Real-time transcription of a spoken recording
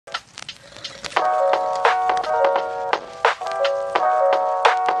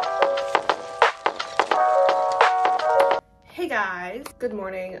Good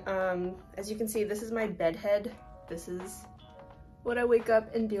morning. As you can see, this is my bed head. This is what I wake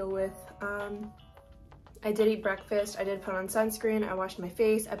up and deal with. I did eat breakfast, I did put on sunscreen, I washed my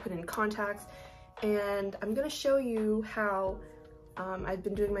face, I put in contacts, and I'm gonna show you how I've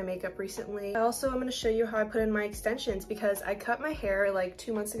been doing my makeup recently. I'm gonna show you how I put in my extensions because I cut my hair like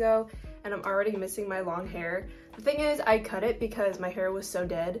 2 months ago and I'm already missing my long hair. The thing is, I cut it because my hair was so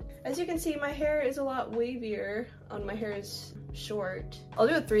dead. As you can see, my hair is a lot wavier on my hair is short. I'll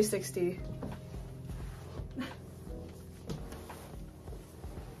do a 360.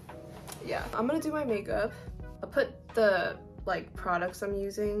 Yeah, I'm gonna do my makeup. I'll put the products I'm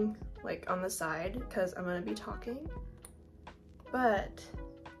using on the side because I'm gonna be talking. But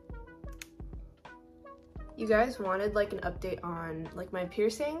you guys wanted an update on my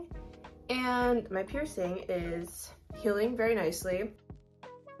piercing, and my piercing is healing very nicely.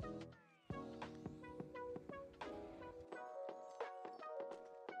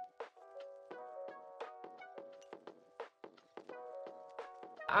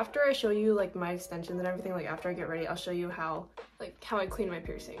 After I show you my extensions and everything, after I get ready, I'll show you how I clean my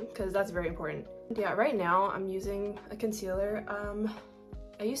piercing because that's very important. Yeah, right now I'm using a concealer.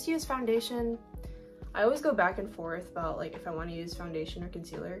 I used to use foundation. I always go back and forth about if I want to use foundation or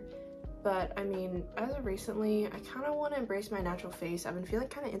concealer. But I mean, as of recently, I kind of want to embrace my natural face. I've been feeling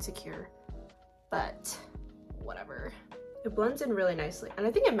kind of insecure, but whatever. It blends in really nicely, and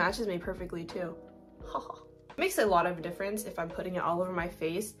I think it matches me perfectly too. It makes a lot of difference if I'm putting it all over my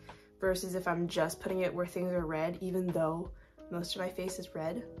face versus if I'm just putting it where things are red, even though most of my face is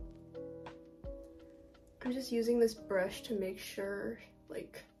red. I'm just using this brush to make sure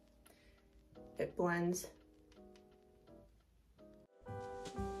it blends.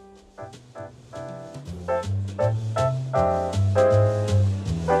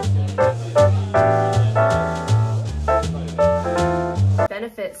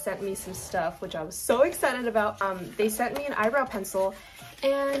 Benefit sent me some stuff, which I was so excited about. They sent me an eyebrow pencil,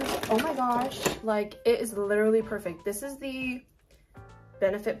 and oh my gosh, it is literally perfect. This is the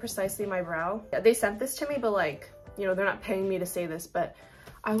Benefit Precisely My Brow. They sent this to me, but they're not paying me to say this, but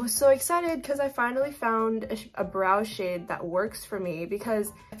I was so excited because I finally found a brow shade that works for me,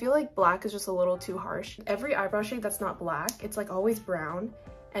 because I feel like black is just a little too harsh. Every eyebrow shade that's not black, it's always brown,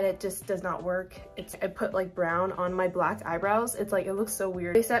 and it just does not work. I put brown on my black eyebrows. It looks so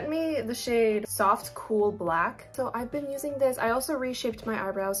weird. They sent me the shade Soft Cool Black. So I've been using this. I also reshaped my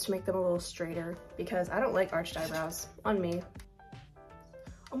eyebrows to make them a little straighter because I don't like arched eyebrows on me.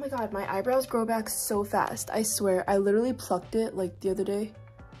 Oh my god, my eyebrows grow back so fast. I swear, I literally plucked it the other day.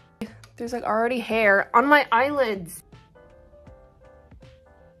 There's already hair on my eyelids.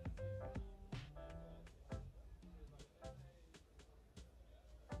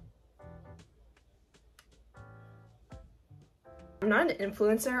 I'm not an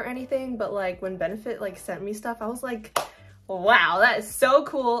influencer or anything, but when Benefit sent me stuff, I was like, wow, that is so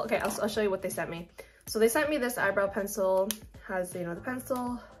cool. Okay, I'll show you what they sent me. So they sent me this eyebrow pencil, has the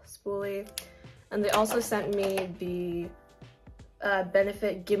pencil, spoolie, and they also sent me the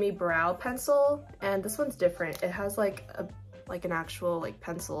Benefit Gimme Brow pencil, and this one's different. It has an actual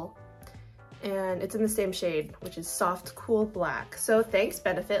pencil, and it's in the same shade, which is Soft Cool Black. So thanks,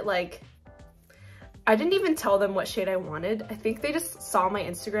 Benefit. I didn't even tell them what shade I wanted. I think they just saw my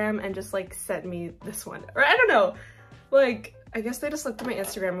Instagram and just sent me this one. Or I don't know. I guess they just looked at my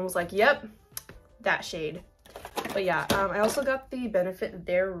Instagram and was like, yep, that shade. But yeah, I also got the Benefit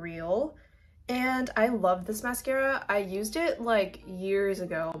They're Real, and I love this mascara. I used it years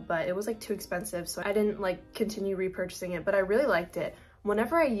ago, but it was too expensive, so I didn't continue repurchasing it, but I really liked it.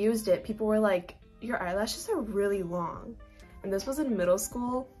 Whenever I used it, people were like, your eyelashes are really long. And this was in middle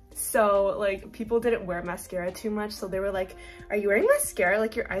school. So people didn't wear mascara too much, so they were like, are you wearing mascara?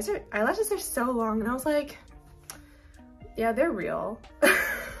 Your eyelashes are so long. And I was like, yeah, they're real.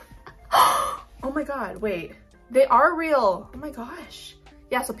 Oh my god, wait, they are real. Oh my gosh.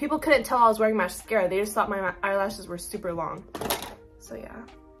 Yeah, so people couldn't tell I was wearing mascara. They just thought my eyelashes were super long. So yeah.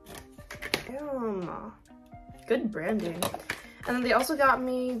 Damn. Good branding. And then they also got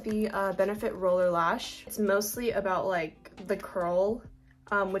me the Benefit Roller Lash. It's mostly about the curl,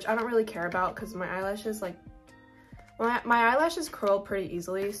 which I don't really care about because my eyelashes my eyelashes curl pretty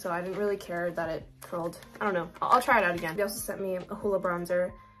easily, so I didn't really care that it curled. I don't know. I'll try it out again. They also sent me a Hoola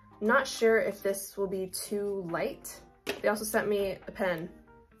bronzer. I'm not sure if this will be too light. They also sent me a pen.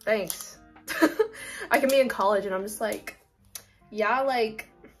 Thanks. I can be in college and I'm just yeah,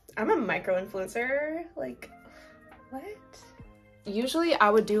 I'm a micro-influencer. What? Usually I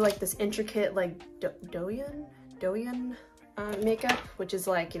would do this intricate Doyen makeup, which is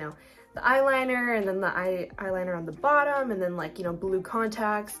the eyeliner and then the eyeliner on the bottom and then like, you know, blue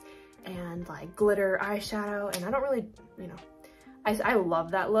contacts and like glitter eyeshadow. And I don't really, you know, I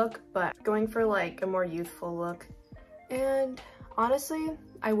love that look, but going for like a more youthful look. And honestly,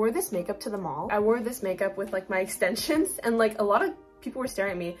 I wore this makeup to the mall. I wore this makeup with like my extensions and like a lot of people were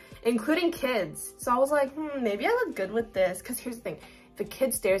staring at me, including kids. So I was like, maybe I look good with this. Because here's the thing, if a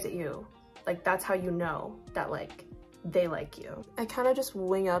kid stares at you, like that's how you know that like they like you. I kind of just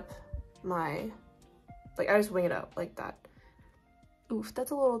wing up my, like I just wing it up like that. Oof,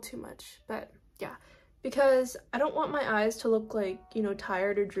 that's a little too much, but yeah. Because I don't want my eyes to look like, you know,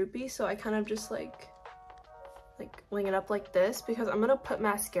 tired or droopy. So I kind of just like wing it up like this because I'm gonna put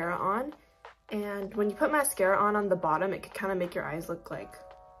mascara on. And when you put mascara on the bottom, it could kind of make your eyes look like,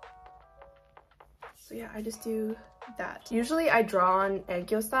 so yeah, I just do that. Usually I draw on egg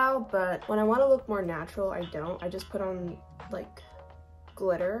yolk style, but when I want to look more natural, I don't. I just put on like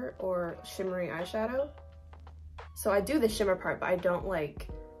glitter or shimmery eyeshadow. So I do the shimmer part, but I don't like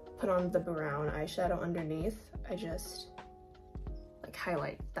put on the brown eyeshadow underneath. I just like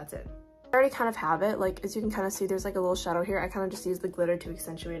highlight, that's it. I already kind of have it, like as you can kind of see there's like a little shadow here. I kind of just use the glitter to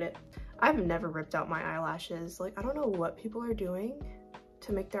accentuate it. I've never ripped out my eyelashes. Like, I don't know what people are doing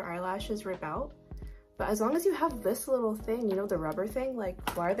to make their eyelashes rip out. But as long as you have this little thing, you know, the rubber thing, like,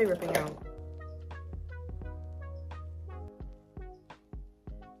 why are they ripping out?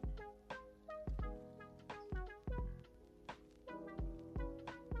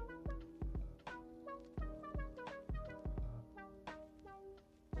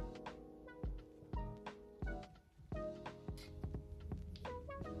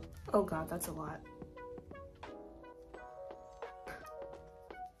 Oh god, that's a lot.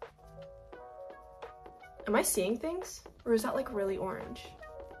 Am I seeing things? Or is that like really orange?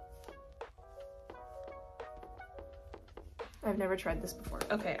 I've never tried this before.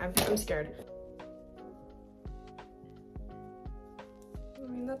 Okay, I'm scared. I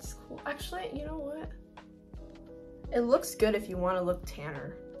mean, that's cool. Actually, you know what? It looks good if you want to look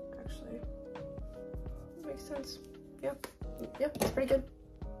tanner, actually. That makes sense. Yep. Yep, it's pretty good.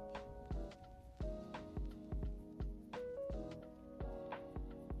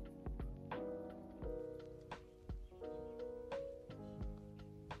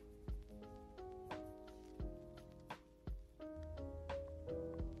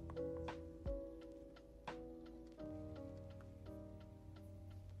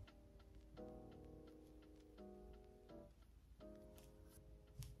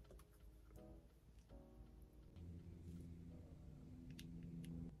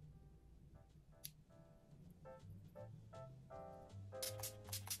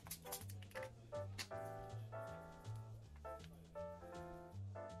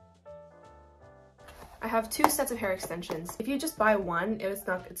 I have 2 sets of hair extensions. If you just buy one, it's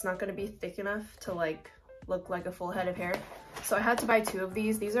not gonna be thick enough to like look like a full head of hair. So I had to buy 2 of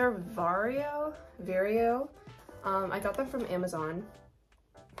these. These are Vario. I got them from Amazon.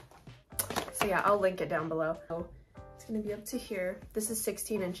 So yeah, I'll link it down below. It's gonna be up to here. This is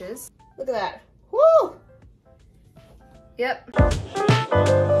 16 inches. Look at that. Woo! Yep.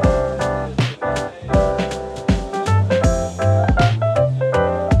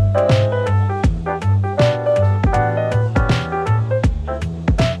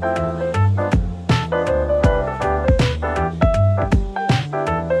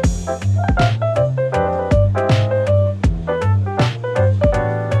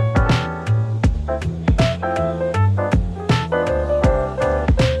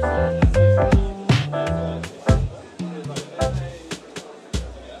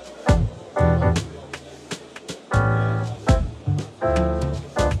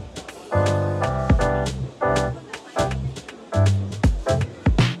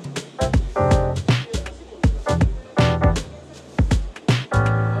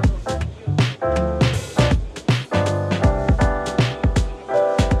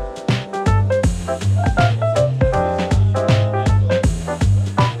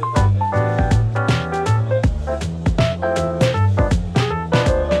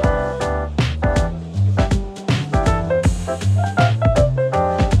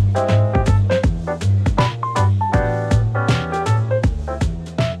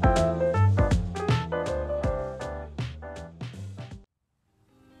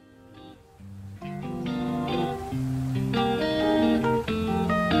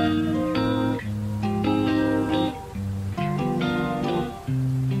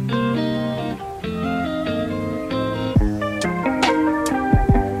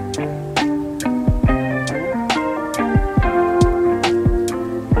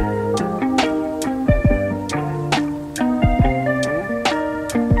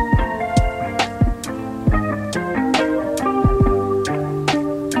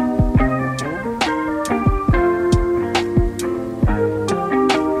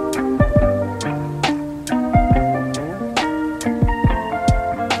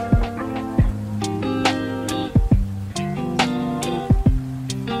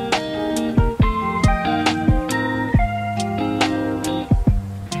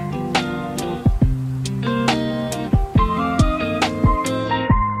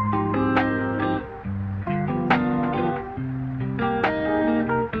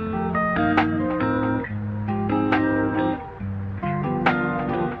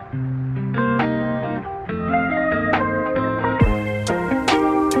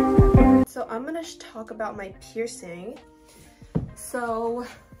 talk about my piercing. So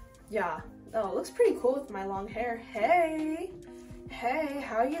yeah, oh, it looks pretty cool with my long hair. Hey,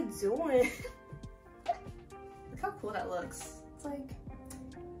 how you doing? Look how cool that looks. It's like,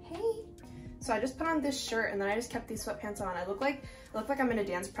 hey. So I just put on this shirt and then I just kept these sweatpants on. I look like I'm in a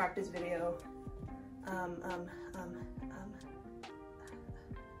dance practice video.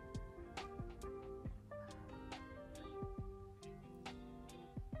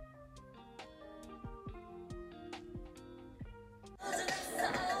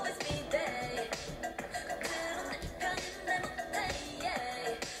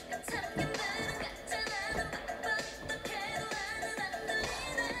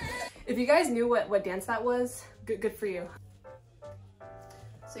 If you guys knew what dance that was, good for you.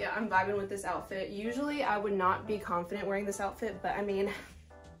 So yeah, I'm vibing with this outfit. Usually I would not be confident wearing this outfit, but I mean,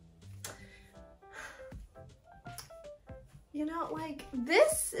 you know, like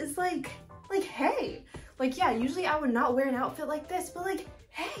this is like hey, like yeah, usually I would not wear an outfit like this, but like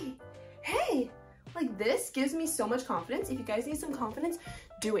hey, like this gives me so much confidence. If you guys need some confidence,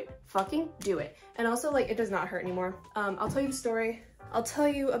 do it, fucking do it. And also like it does not hurt anymore. I'll tell you the story. I'll tell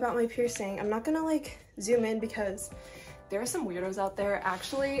you about my piercing. I'm not gonna like zoom in because there are some weirdos out there.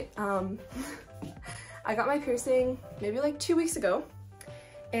 Actually, I got my piercing maybe like 2 weeks ago,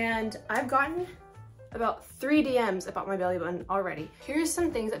 and I've gotten about 3 DMs about my belly button already. Here's some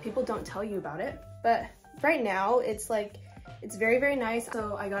things that people don't tell you about it, but right now it's like, it's very, very nice.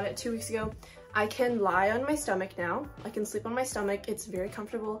 So I got it 2 weeks ago. I can lie on my stomach now. I can sleep on my stomach. It's very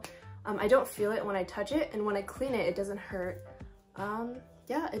comfortable. I don't feel it when I touch it, and when I clean it, it doesn't hurt.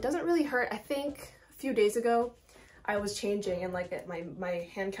 Yeah, it doesn't really hurt. I think a few days ago I was changing and like my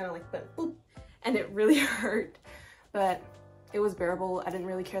hand kind of like went boop, and it really hurt, but it was bearable. I didn't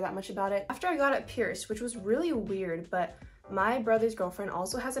really care that much about it. After I got it pierced, which was really weird, but my brother's girlfriend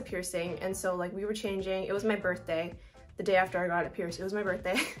also has a piercing, and so like we were changing. It was my birthday. The day after I got it pierced, it was my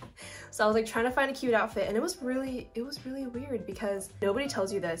birthday. So I was like trying to find a cute outfit, and it was really weird because nobody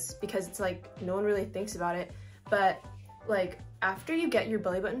tells you this because it's like no one really thinks about it, but like after you get your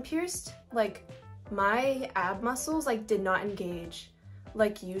belly button pierced, like my ab muscles like did not engage.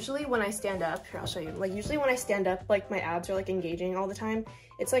 Like usually when I stand up, here I'll show you, like usually when I stand up, like my abs are like engaging all the time.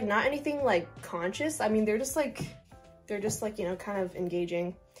 It's like not anything like conscious. I mean, they're just like, you know, kind of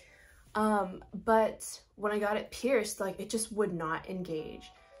engaging. But when I got it pierced, like it just would not engage.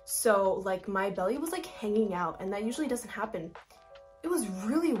 So like my belly was like hanging out, and that usually doesn't happen. It was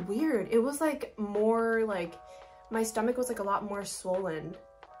really weird. It was like more like, my stomach was like a lot more swollen.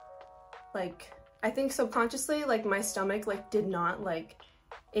 Like I think subconsciously like my stomach like did not like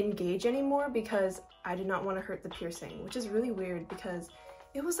engage anymore because I did not want to hurt the piercing, which is really weird because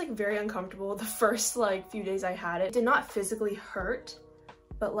it was like very uncomfortable the first like few days I had it. It did not physically hurt,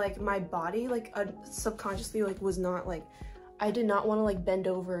 but like my body like subconsciously like was not like, I did not want to like bend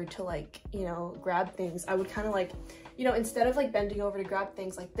over to like, you know, grab things. I would kind of like, you know, instead of like bending over to grab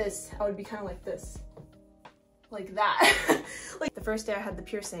things like this, I would be kind of like this. Like that. Like the first day I had the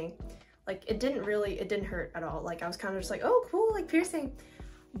piercing, like it didn't hurt at all. Like I was kind of just like, oh cool, like piercing.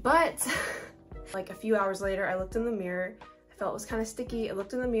 But like a few hours later, I looked in the mirror, I felt it was kind of sticky. I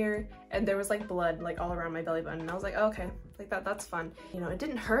looked in the mirror and there was like blood like all around my belly button, and I was like, oh, okay, like that's fun. You know, it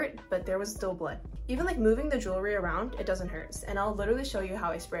didn't hurt, but there was still blood. Even like moving the jewelry around, it doesn't hurt. And I'll literally show you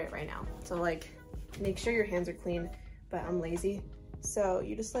how I spray it right now. So like make sure your hands are clean, but I'm lazy. So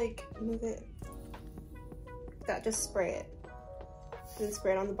you just like move it, that, just spray it, and then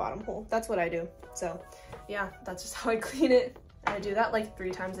spray it on the bottom hole. That's what I do. So yeah, that's just how I clean it. And I do that like 3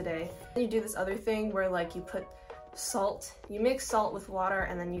 times a day. And you do this other thing where like you put salt, you mix salt with water,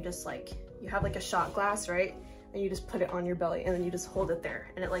 and then you just like, you have like a shot glass, right? And you just put it on your belly, and then you just hold it there,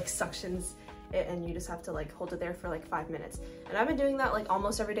 and it like suctions it, and you just have to like hold it there for like 5 minutes. And I've been doing that like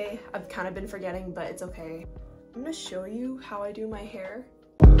almost every day. I've kind of been forgetting, but it's okay. I'm gonna show you how I do my hair.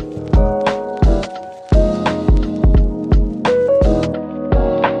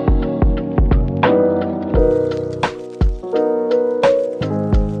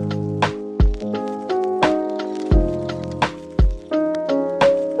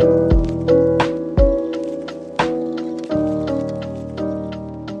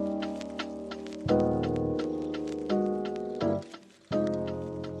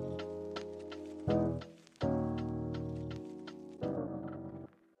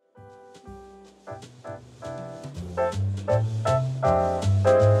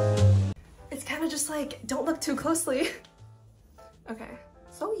 It's kind of just like, don't look too closely. Okay,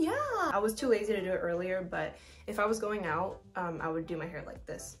 so yeah. I was too lazy to do it earlier, but if I was going out, I would do my hair like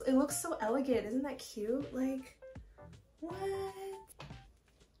this. It looks so elegant, isn't that cute? Like, what?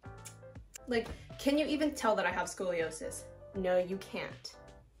 Like, can you even tell that I have scoliosis? No, you can't.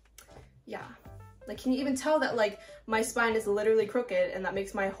 Yeah. Like, can you even tell that, like, my spine is literally crooked and that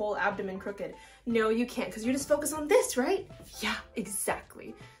makes my whole abdomen crooked? No, you can't, because you just focus on this, right? Yeah,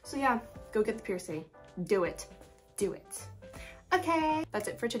 exactly. So yeah, go get the piercing. Do it. Do it. Okay, that's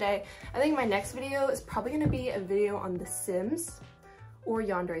it for today. I think my next video is probably gonna be a video on The Sims or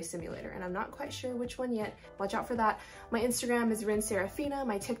Yandere Simulator, and I'm not quite sure which one yet. Watch out for that. My Instagram is Rin Serafina,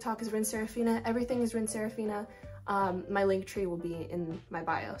 my TikTok is Rin Serafina, everything is Rin Serafina. My link tree will be in my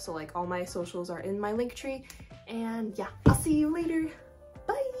bio, so like all my socials are in my link tree. And yeah, I'll see you later.